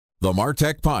The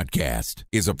MarTech Podcast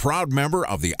is a proud member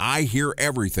of the I Hear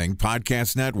Everything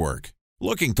Podcast Network.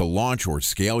 Looking to launch or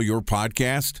scale your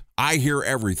podcast? I Hear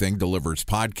Everything delivers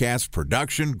podcast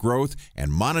production, growth,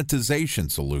 and monetization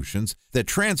solutions that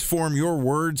transform your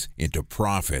words into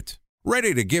profit.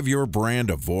 Ready to give your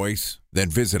brand a voice? Then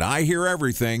visit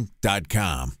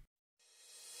iheareverything.com.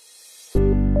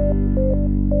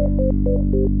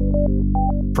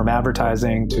 From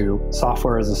advertising to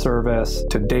software as a service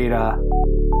to data.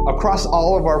 Across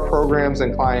all of our programs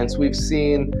and clients, we've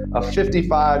seen a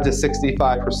 55 to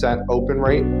 65% open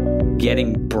rate.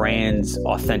 Getting brands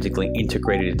authentically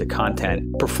integrated into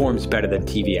content performs better than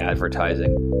TV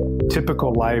advertising.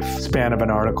 Typical lifespan of an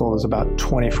article is about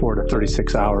 24 to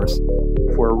 36 hours.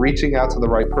 If we're reaching out to the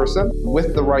right person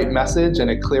with the right message and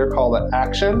a clear call to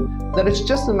action, then it's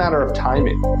just a matter of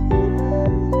timing.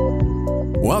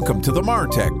 Welcome to the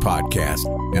MarTech Podcast,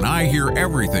 an I Hear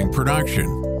Everything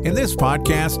production. In this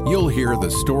podcast, you'll hear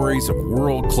the stories of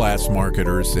world-class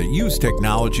marketers that use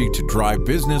technology to drive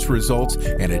business results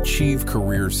and achieve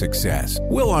career success.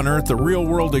 We'll unearth the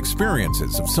real-world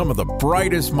experiences of some of the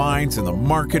brightest minds in the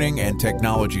marketing and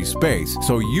technology space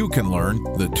so you can learn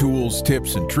the tools,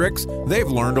 tips, and tricks they've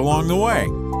learned along the way.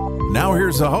 Now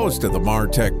here's the host of the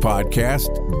MarTech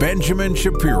Podcast, Benjamin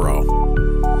Shapiro.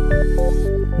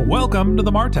 Welcome to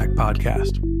the MarTech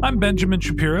Podcast. I'm Benjamin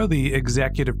Shapiro, the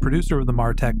executive producer of the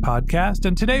MarTech Podcast,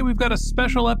 and today we've got a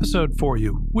special episode for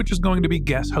you, which is going to be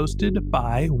guest hosted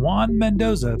by Juan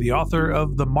Mendoza, the author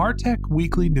of the MarTech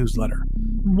Weekly Newsletter.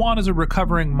 Juan is a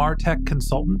recovering MarTech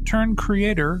consultant turned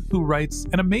creator who writes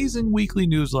an amazing weekly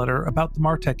newsletter about the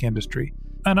MarTech industry.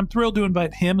 And I'm thrilled to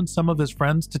invite him and some of his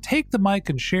friends to take the mic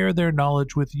and share their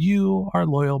knowledge with you, our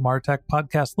loyal MarTech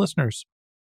Podcast listeners.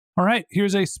 All right,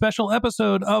 here's a special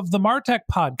episode of the MarTech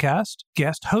Podcast,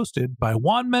 guest hosted by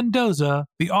Juan Mendoza,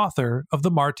 the author of the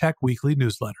MarTech Weekly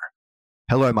Newsletter.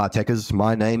 Hello, MarTechers.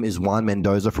 My name is Juan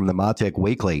Mendoza from the MarTech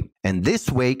Weekly. And this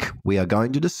week, we are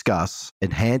going to discuss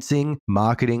enhancing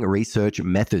marketing research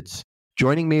methods.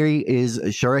 Joining me is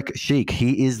Sharekh.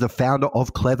 He is the founder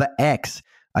of CleverX,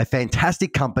 a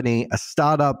fantastic company, a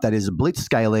startup that is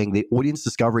blitzscaling the audience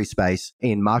discovery space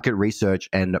in market research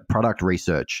and product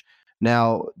research.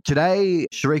 Now, today,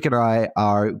 Sharekh and I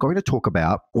are going to talk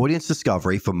about audience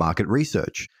discovery for market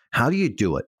research. How do you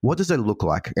do it? What does it look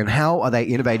like? And how are they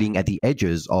innovating at the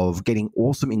edges of getting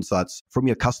awesome insights from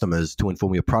your customers to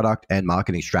inform your product and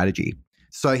marketing strategy?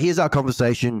 So here's our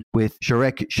conversation with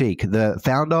Sharekh, the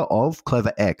founder of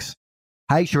CleverX.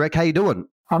 Hey, Sharekh, how you doing?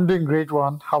 I'm doing great,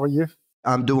 Juan. How are you?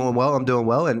 I'm doing well.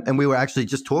 And we were actually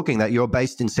just talking that you're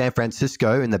based in San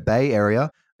Francisco in the Bay Area.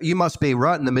 You must be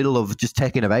right in the middle of just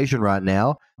tech innovation right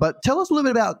now. But tell us a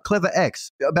little bit about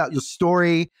CleverX, about your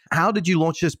story. How did you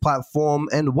launch this platform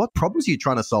and what problems are you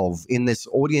trying to solve in this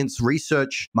audience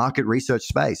research, market research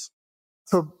space?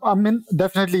 So,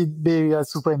 definitely they are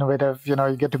super innovative. You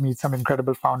get to meet some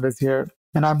incredible founders here.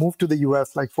 And I moved to the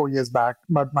US like 4 years back.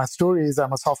 But my story is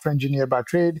I'm a software engineer by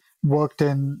trade, worked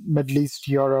in Middle East,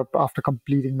 Europe after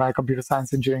completing my computer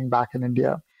science engineering back in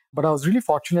India. But I was really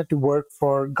fortunate to work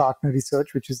for Gartner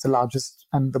Research, which is the largest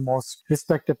and the most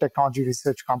respected technology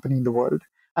research company in the world.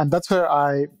 And that's where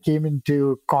I came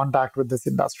into contact with this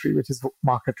industry, which is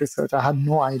market research. I had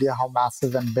no idea how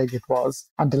massive and big it was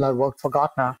until I worked for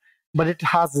Gartner. But it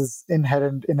has its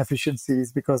inherent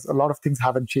inefficiencies because a lot of things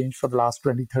haven't changed for the last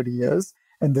 20, 30 years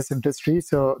in this industry.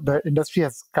 So the industry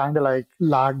has kind of like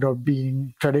lagged of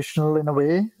being traditional in a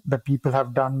way that people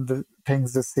have done the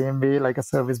things the same way, like a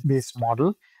service-based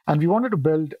model. And we wanted to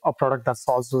build a product that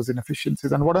solves those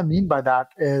inefficiencies. And what I mean by that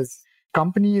is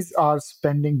companies are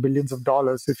spending billions of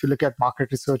dollars. So if you look at market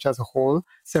research as a whole,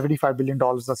 $75 billion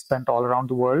are spent all around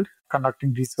the world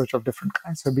conducting research of different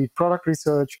kinds. So be it product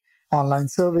research, online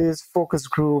surveys, focus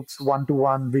groups,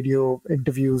 one-to-one video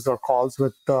interviews or calls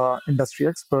with industry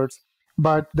experts.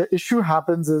 But the issue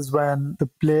happens is when the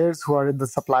players who are in the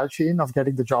supply chain of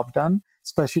getting the job done,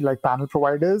 especially like panel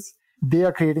providers, they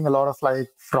are creating a lot of like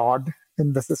fraud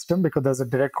in the system because there's a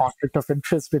direct conflict of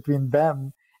interest between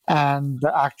them and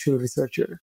the actual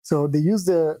researcher. So they use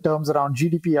the terms around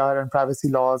GDPR and privacy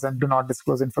laws and do not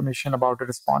disclose information about a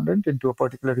respondent into a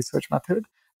particular research method.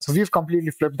 So we've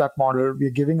completely flipped that model. We're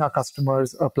giving our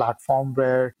customers a platform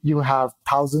where you have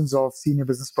thousands of senior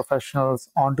business professionals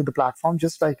onto the platform,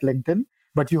 just like LinkedIn.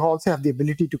 But you also have the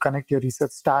ability to connect your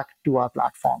research stack to our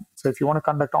platform. So if you want to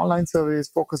conduct online surveys,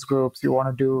 focus groups, you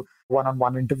want to do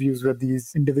one-on-one interviews with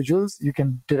these individuals, you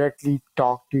can directly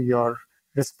talk to your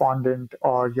respondent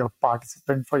or your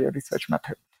participant for your research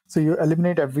method. So you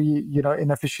eliminate every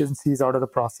inefficiencies out of the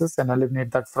process and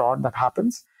eliminate that fraud that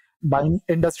happens. By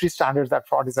industry standards, that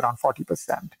fraud is around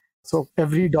 40%. So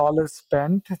every dollar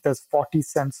spent, there's 40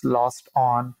 cents lost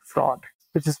on fraud,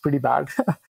 which is pretty bad.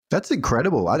 That's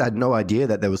incredible. I had no idea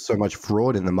that there was so much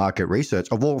fraud in the market research.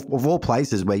 Of all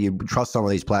places where you trust some of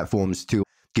these platforms to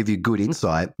give you good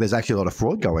insight, there's actually a lot of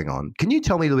fraud going on. Can you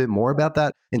tell me a little bit more about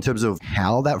that in terms of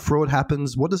how that fraud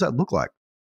happens? What does that look like?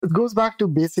 It goes back to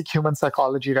basic human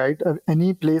psychology, right?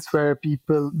 Any place where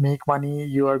people make money,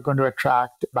 you are going to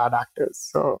attract bad actors.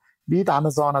 So be it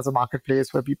Amazon as a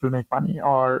marketplace where people make money,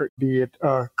 or be it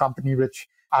a company which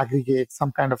aggregates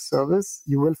some kind of service,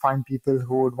 you will find people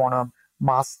who would want to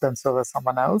mask themselves as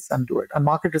someone else and do it. And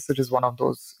market research is one of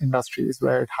those industries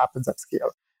where it happens at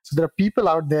scale. So there are people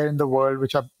out there in the world,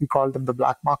 we call them the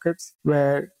black markets,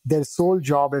 where their sole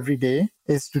job every day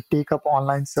is to take up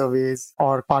online surveys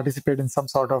or participate in some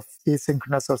sort of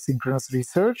asynchronous or synchronous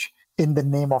research in the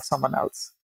name of someone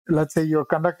else. Let's say you're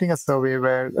conducting a survey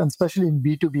where, and especially in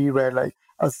B2B, where like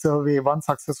one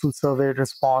successful survey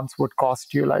response would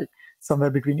cost you like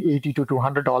somewhere between $80 to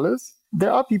 $200.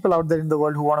 There are people out there in the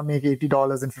world who want to make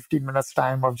 $80 in 15 minutes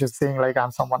time of just saying like,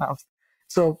 I'm someone else.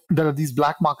 So there are these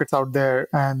black markets out there,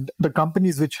 and the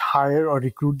companies which hire or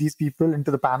recruit these people into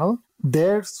the panel,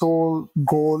 their sole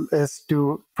goal is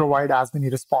to provide as many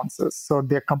responses. So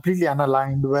they're completely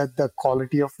unaligned with the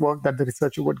quality of work that the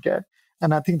researcher would get.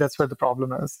 And I think that's where the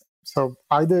problem is. So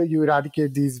either you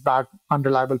eradicate these bad,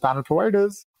 unreliable panel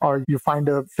providers, or you find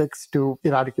a fix to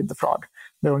eradicate the fraud.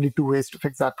 There are only two ways to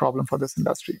fix that problem for this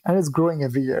industry. And it's growing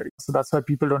every year. So that's why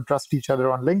people don't trust each other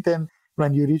on LinkedIn.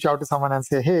 When you reach out to someone and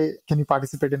say, hey, can you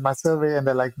participate in my survey? And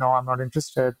they're like, no, I'm not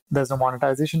interested. There's no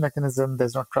monetization mechanism.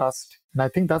 There's no trust. And I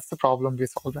think that's the problem we're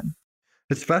solving.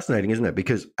 It's fascinating, isn't it?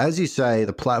 Because as you say,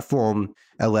 the platform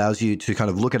allows you to kind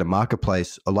of look at a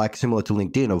marketplace like similar to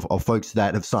LinkedIn of folks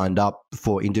that have signed up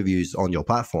for interviews on your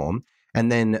platform.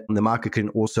 And then the market can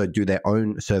also do their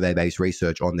own survey-based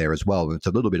research on there as well. And it's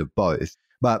a little bit of both.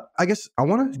 But I guess I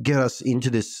want to get us into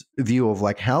this view of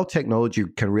like how technology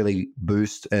can really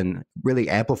boost and really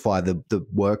amplify the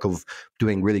work of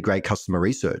doing really great customer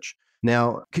research.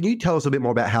 Now, can you tell us a bit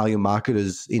more about how your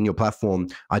marketers in your platform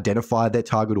identify their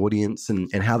target audience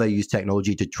and how they use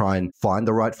technology to try and find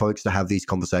the right folks to have these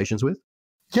conversations with?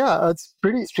 Yeah, it's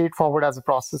pretty straightforward as a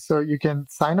process. So you can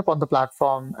sign up on the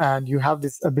platform and you have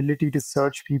this ability to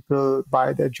search people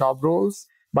by their job roles,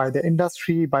 by the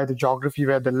industry, by the geography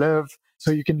where they live.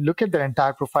 So you can look at their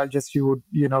entire profile, just you would,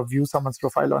 view someone's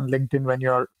profile on LinkedIn when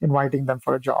you're inviting them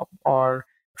for a job or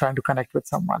trying to connect with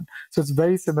someone. So it's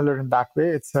very similar in that way.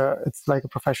 It's like a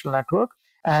professional network.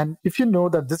 And if you know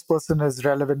that this person is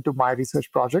relevant to my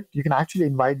research project, you can actually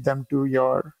invite them to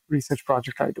your research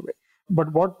project right away.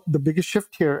 But what the biggest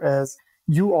shift here is,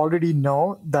 you already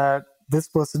know that this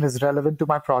person is relevant to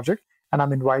my project and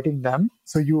I'm inviting them.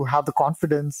 So you have the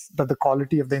confidence that the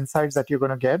quality of the insights that you're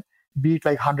going to get, be it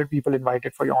like 100 people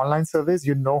invited for your online surveys,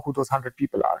 you know who those 100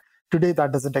 people are. Today,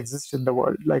 that doesn't exist in the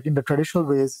world. Like in the traditional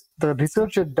ways, the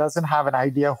researcher doesn't have an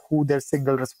idea who their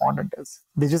single respondent is.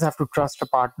 They just have to trust a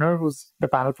partner who's the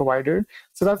panel provider.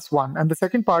 So that's one. And the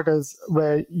second part is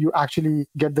where you actually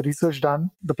get the research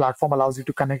done. The platform allows you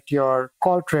to connect your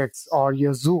Qualtrics or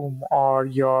your Zoom or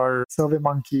your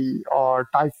SurveyMonkey or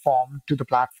Typeform to the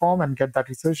platform and get that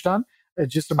research done.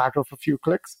 It's just a matter of a few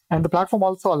clicks. And the platform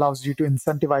also allows you to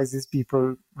incentivize these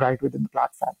people right within the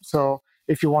platform. So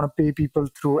if you want to pay people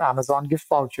through Amazon gift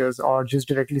vouchers or just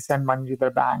directly send money to their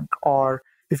bank, or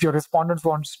if your respondent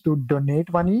wants to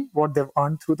donate money, what they've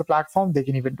earned through the platform, they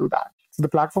can even do that. So the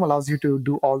platform allows you to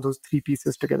do all those three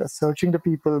pieces together: searching the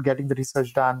people, getting the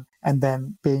research done, and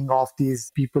then paying off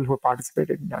these people who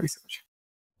participated in your research.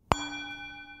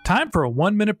 Time for a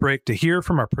 1-minute break to hear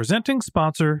from our presenting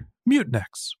sponsor,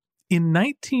 Mutinex. In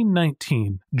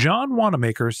 1919, John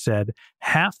Wanamaker said,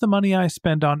 "Half the money I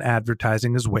spend on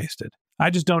advertising is wasted. I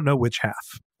just don't know which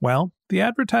half." Well, the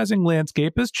advertising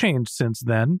landscape has changed since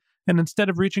then, and instead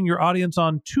of reaching your audience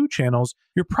on 2 channels,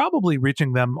 you're probably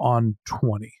reaching them on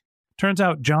 20. Turns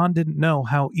out John didn't know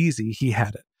how easy he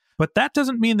had it. But that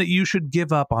doesn't mean that you should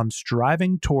give up on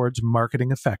striving towards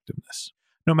marketing effectiveness.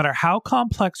 No matter how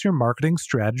complex your marketing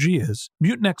strategy is,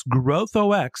 Mutinex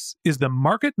GrowthOX is the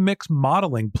market mix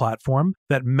modeling platform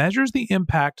that measures the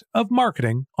impact of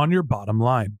marketing on your bottom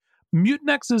line.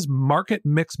 Mutinex's market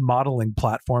mix modeling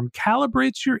platform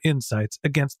calibrates your insights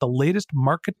against the latest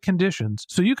market conditions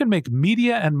so you can make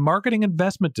media and marketing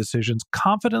investment decisions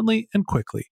confidently and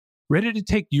quickly. Ready to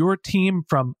take your team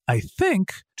from "I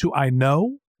think" to "I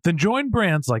know"? Then join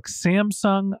brands like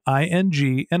Samsung,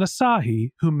 ING, and Asahi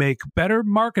who make better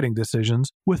marketing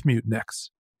decisions with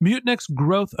Mutinex. Mutinex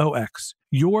GrowthOX.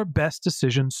 Your best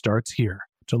decision starts here.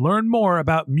 To learn more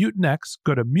about Mutinex,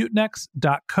 go to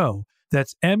mutinex.co.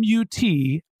 That's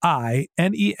MUTINEX.co.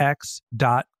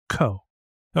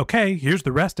 Okay, here's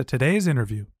the rest of today's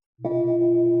interview.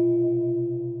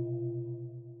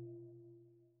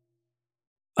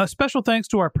 A special thanks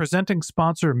to our presenting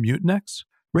sponsor, Mutinex.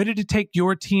 Ready to take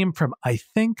your team from I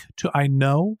think to I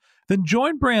know? Then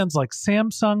join brands like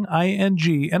Samsung,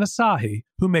 ING, and Asahi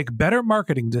who make better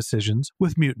marketing decisions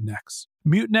with Mutinex.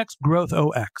 Mutinex Growth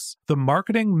OX, the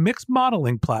marketing mix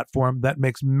modeling platform that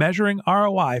makes measuring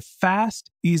ROI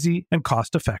fast, easy, and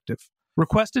cost-effective.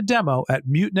 Request a demo at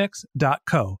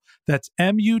mutinex.co. That's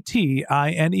MUTINEX.co.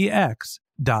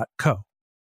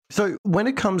 So when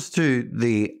it comes to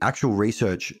the actual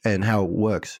research and how it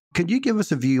works, could you give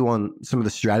us a view on some of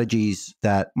the strategies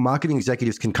that marketing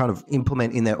executives can kind of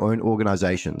implement in their own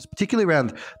organizations, particularly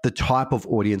around the type of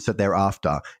audience that they're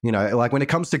after? You know, like when it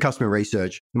comes to customer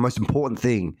research, the most important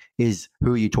thing is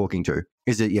who are you talking to?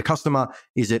 Is it your customer?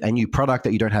 Is it a new product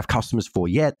that you don't have customers for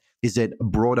yet? Is it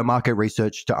broader market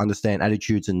research to understand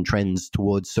attitudes and trends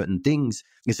towards certain things?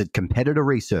 Is it competitor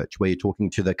research where you're talking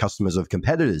to the customers of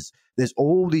competitors? There's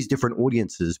all these different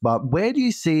audiences, but where do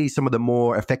you see some of the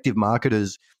more effective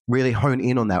marketers really hone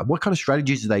in on that? What kind of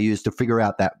strategies do they use to figure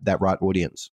out that right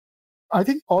audience? I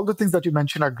think all the things that you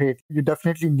mentioned are great. You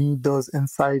definitely need those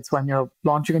insights when you're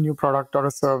launching a new product or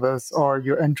a service or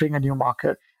you're entering a new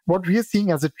market. What we are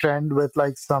seeing as a trend with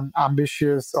like some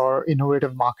ambitious or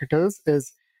innovative marketers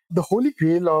is the holy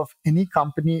grail of any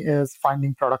company is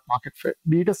finding product market fit,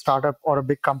 be it a startup or a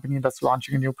big company that's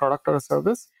launching a new product or a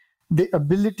service. The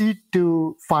ability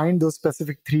to find those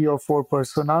specific 3 or 4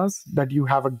 personas that you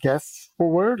have a guess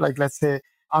over, like let's say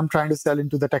I'm trying to sell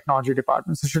into the technology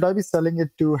department. So should I be selling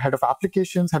it to head of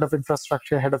applications, head of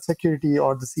infrastructure, head of security,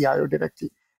 or the CIO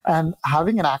directly? And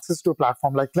having an access to a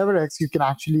platform like CleverX, you can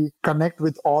actually connect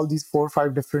with all these 4 or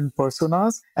 5 different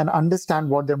personas and understand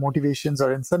what their motivations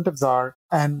or incentives are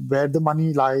and where the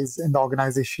money lies in the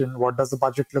organization. What does the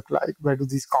budget look like? Where do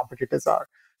these competitors are?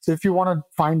 So if you want to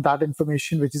find that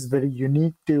information, which is very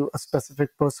unique to a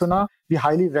specific persona, we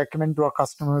highly recommend to our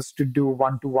customers to do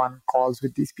one-to-one calls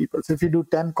with these people. So if you do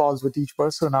 10 calls with each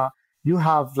persona, you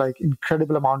have like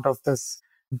incredible amount of this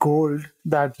gold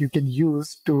that you can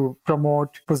use to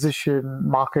promote, position,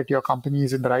 market your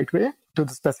companies in the right way to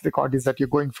the specific audience that you're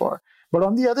going for. But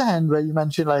on the other hand, where you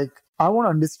mentioned like, I want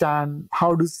to understand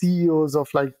how do CEOs of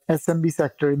like SMB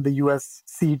sector in the US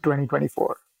see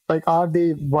 2024? Like, are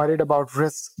they worried about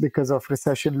risk because of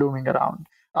recession looming around?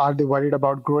 Are they worried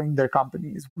about growing their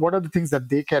companies? What are the things that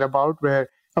they care about where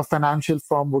a financial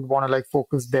firm would want to like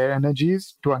focus their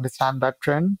energies to understand that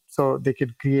trend so they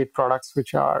could create products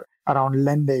which are around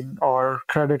lending or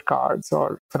credit cards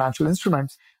or financial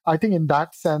instruments? I think in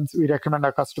that sense, we recommend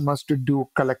our customers to do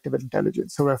collective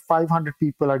intelligence. So where 500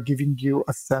 people are giving you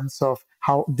a sense of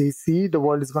how they see the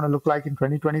world is going to look like in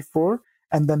 2024.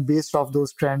 And then based off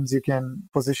those trends, you can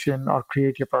position or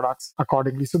create your products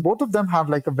accordingly. So both of them have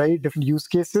like a very different use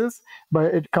cases,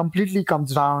 but it completely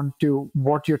comes down to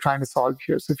what you're trying to solve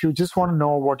here. So if you just want to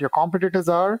know what your competitors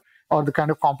are, or the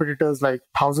kind of competitors like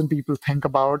 1,000 people think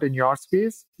about in your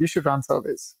space, you should run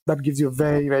surveys. That gives you a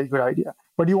very, very good idea.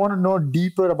 But you want to know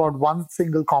deeper about one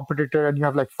single competitor and you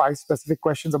have like 5 specific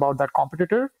questions about that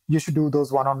competitor, you should do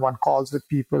those one-on-one calls with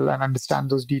people and understand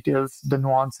those details, the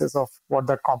nuances of what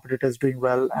that competitor is doing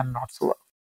well and not so well.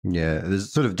 Yeah,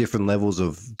 there's sort of different levels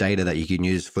of data that you can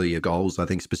use for your goals, I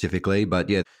think specifically. But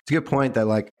yeah, it's a good point that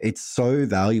like it's so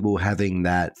valuable having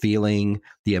that feeling,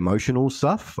 the emotional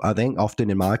stuff, I think,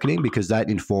 often in marketing, because that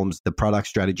informs the product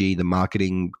strategy, the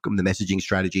marketing, the messaging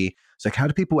strategy. It's like, how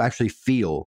do people actually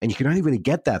feel? And you can only really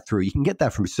get that through, you can get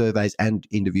that through surveys and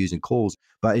interviews and calls,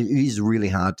 but it is really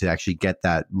hard to actually get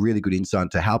that really good insight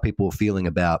into how people are feeling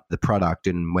about the product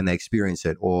and when they experience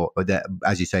it, or that,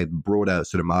 as you say, broader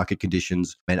sort of market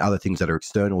conditions and other things that are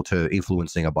external to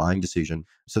influencing a buying decision.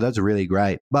 So that's really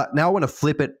great. But now I want to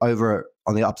flip it over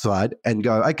on the upside and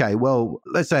go, okay, well,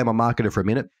 let's say I'm a marketer for a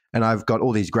minute and I've got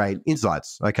all these great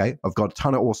insights. Okay, I've got a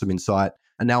ton of awesome insight.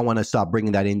 And now I want to start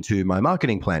bringing that into my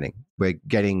marketing planning. We're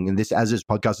getting, and this, as this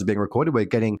podcast is being recorded, we're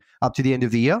getting up to the end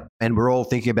of the year and we're all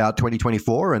thinking about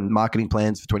 2024 and marketing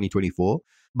plans for 2024.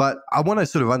 But I want to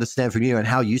sort of understand from you and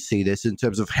how you see this in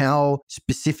terms of how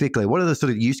specifically, what are the sort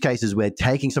of use cases where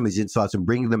taking some of these insights and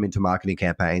bringing them into marketing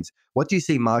campaigns? What do you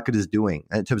see marketers doing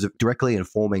in terms of directly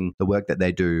informing the work that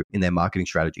they do in their marketing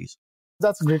strategies?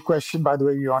 That's a great question, by the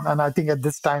way, Yon. And I think at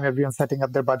this time, everyone's setting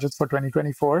up their budgets for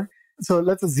 2024. So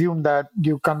let's assume that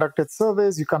you conducted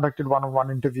surveys, you conducted one-on-one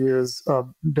interviews,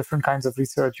 different kinds of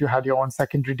research. You had your own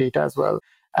secondary data as well.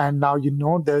 And now you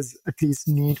know there's at least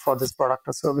need for this product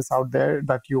or service out there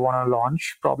that you want to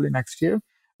launch probably next year.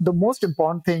 The most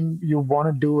important thing you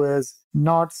want to do is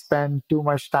not spend too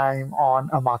much time on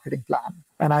a marketing plan.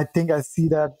 And I think I see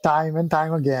that time and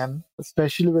time again,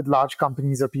 especially with large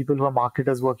companies or people who are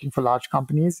marketers working for large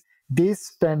companies. They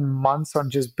spend months on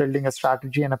just building a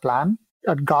strategy and a plan.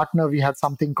 At Gartner, we had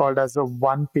something called as a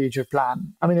one-pager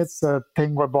plan. I mean, it's a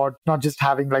thing about not just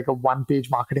having like a one-page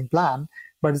marketing plan,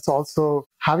 but it's also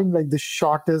having like the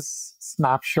shortest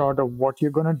snapshot of what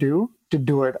you're going to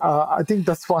do it. I think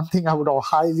that's one thing I would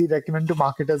highly recommend to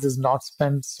marketers is not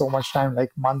spend so much time,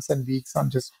 like months and weeks, on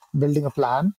just building a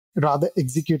plan, rather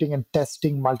executing and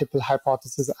testing multiple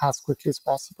hypotheses as quickly as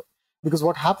possible. Because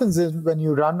what happens is when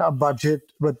you run a budget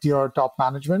with your top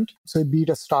management, so be it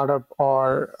a startup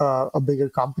or a bigger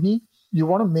company, you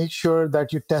want to make sure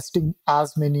that you're testing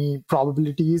as many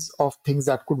probabilities of things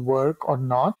that could work or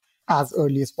not as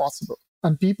early as possible.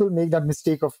 And people make that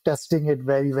mistake of testing it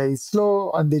very, very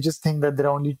slow, and they just think that there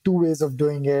are only two ways of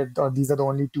doing it, or these are the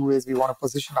only two ways we want to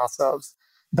position ourselves.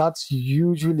 That's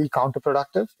usually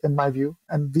counterproductive in my view.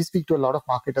 And we speak to a lot of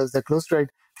marketers. They're close to like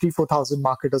 3,000-4,000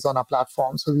 marketers on our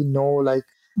platform. So we know like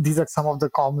these are some of the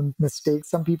common mistakes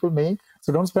some people make.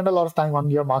 So don't spend a lot of time on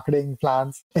your marketing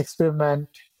plans. Experiment,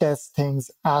 test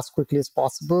things as quickly as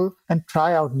possible, and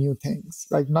try out new things.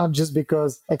 Like not just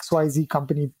because XYZ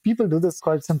company, people do this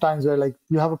quite sometimes where like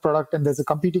you have a product and there's a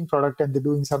competing product and they're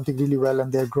doing something really well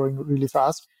and they're growing really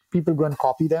fast. People go and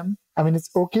copy them. I mean, it's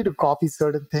okay to copy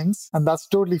certain things, and that's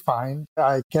totally fine.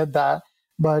 I get that.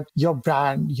 But your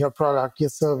brand, your product, your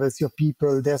service, your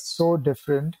people, they're so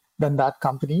different than that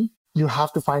company. You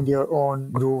have to find your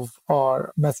own groove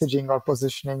or messaging or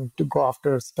positioning to go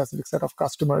after a specific set of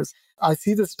customers. I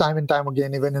see this time and time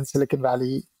again, even in Silicon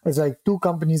Valley. It's like two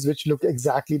companies which look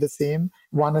exactly the same.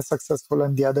 One is successful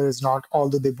and the other is not,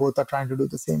 although they both are trying to do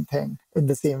the same thing in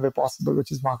the same way possible,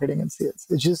 which is marketing and sales.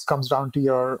 It just comes down to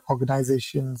your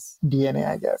organization's DNA,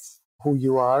 I guess, who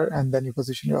you are, and then you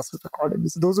position yourself accordingly.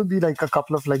 So those would be like a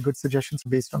couple of like good suggestions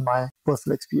based on my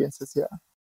personal experiences. Yeah.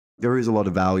 There is a lot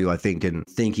of value, I think, in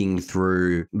thinking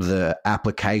through the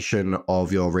application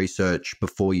of your research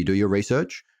before you do your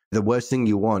research. The worst thing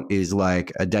you want is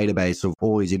like a database of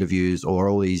all these interviews or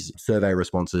all these survey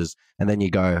responses, and then you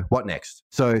go, what next?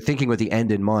 So thinking with the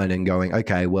end in mind and going,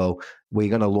 okay, well, we're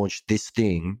going to launch this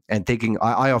thing, and thinking,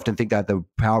 I often think that the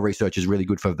power research is really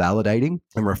good for validating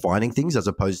and refining things as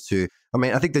opposed to, I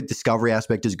mean, I think the discovery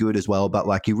aspect is good as well, but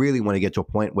like you really want to get to a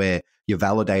point where you're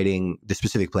validating the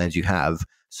specific plans you have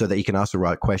so that you can ask the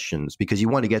right questions, because you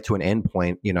want to get to an end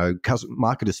point. You know,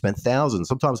 marketers spend thousands,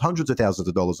 sometimes hundreds of thousands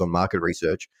of dollars on market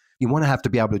research. You want to have to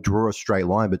be able to draw a straight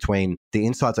line between the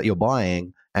insights that you're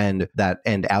buying and that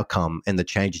end outcome and the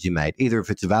changes you made, either if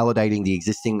it's validating the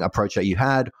existing approach that you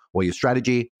had or your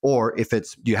strategy, or if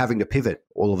it's you having to pivot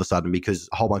all of a sudden because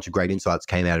a whole bunch of great insights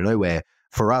came out of nowhere.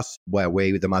 For us, where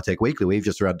we with the MarTech Weekly, we've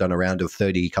just done a round of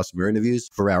 30 customer interviews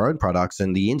for our own products.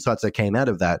 And the insights that came out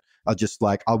of that are just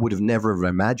like, I would have never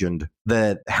imagined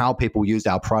that how people used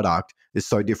our product is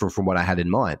so different from what I had in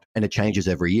mind. And it changes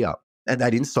every year. And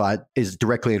that insight is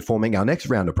directly informing our next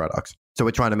round of products. So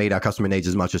we're trying to meet our customer needs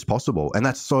as much as possible. And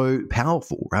that's so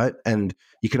powerful, right? And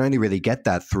you can only really get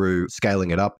that through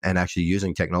scaling it up and actually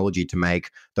using technology to make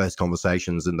those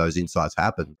conversations and those insights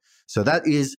happen. So that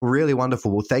is really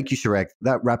wonderful. Well, thank you, Sharekh.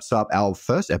 That wraps up our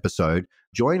first episode.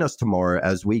 Join us tomorrow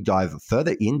as we dive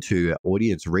further into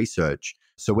audience research.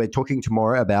 So we're talking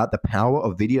tomorrow about the power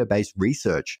of video-based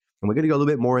research. And we're going to go a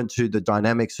little bit more into the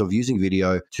dynamics of using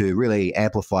video to really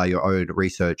amplify your own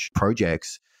research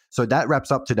projects. So that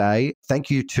wraps up today. Thank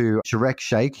you to Sharekh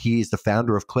Shaikh. He is the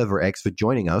founder of CleverX for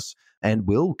joining us. And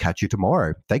we'll catch you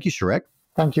tomorrow. Thank you, Sharekh.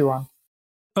 Thank you, Juan.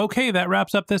 Okay, that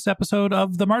wraps up this episode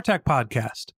of the MarTech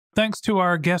Podcast. Thanks to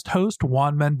our guest host,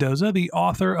 Juan Mendoza, the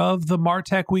author of the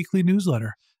MarTech Weekly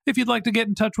newsletter. If you'd like to get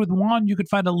in touch with Juan, you can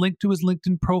find a link to his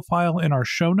LinkedIn profile in our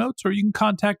show notes, or you can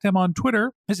contact him on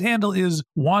Twitter. His handle is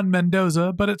Juan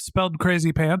Mendoza, but it's spelled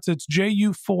crazy pants. It's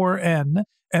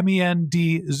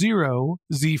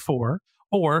JU4NMEND0Z4.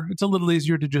 Or it's a little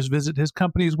easier to just visit his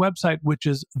company's website, which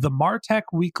is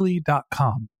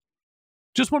themartechweekly.com.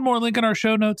 Just one more link in our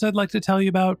show notes I'd like to tell you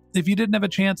about. If you didn't have a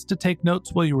chance to take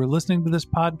notes while you were listening to this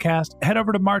podcast, head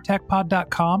over to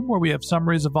martechpod.com, where we have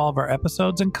summaries of all of our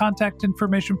episodes and contact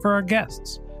information for our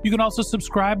guests. You can also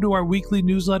subscribe to our weekly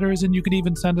newsletters, and you can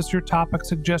even send us your topic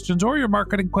suggestions or your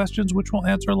marketing questions, which we'll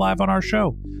answer live on our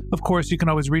show. Of course, you can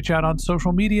always reach out on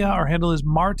social media. Our handle is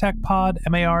MarTechPod,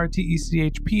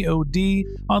 MarTechPod,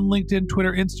 on LinkedIn,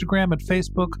 Twitter, Instagram, and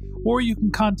Facebook, or you can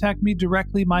contact me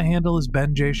directly. My handle is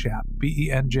Ben J. Shap,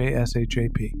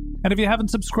 BenJShap. And if you haven't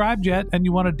subscribed yet and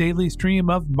you want a daily stream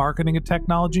of marketing and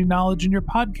technology knowledge in your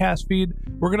podcast feed,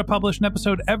 we're going to publish an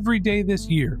episode every day this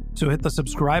year. So hit the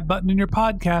subscribe button in your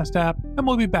podcast app, and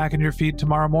we'll be back in your feed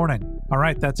tomorrow morning. All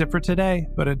right, that's it for today.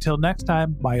 But until next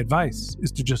time, my advice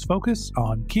is to just focus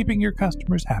on keeping your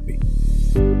customers happy.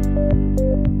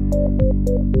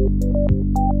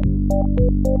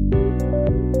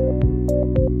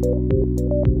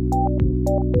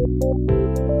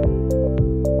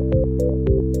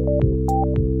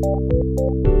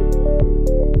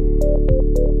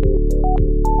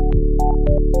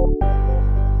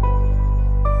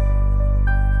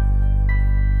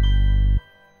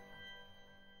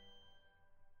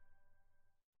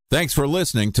 Thanks for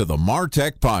listening to the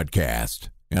MarTech Podcast,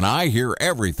 and I Hear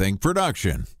Everything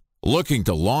production. Looking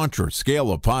to launch or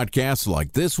scale a podcast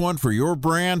like this one for your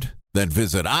brand? Then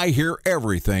visit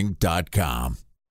iheareverything.com.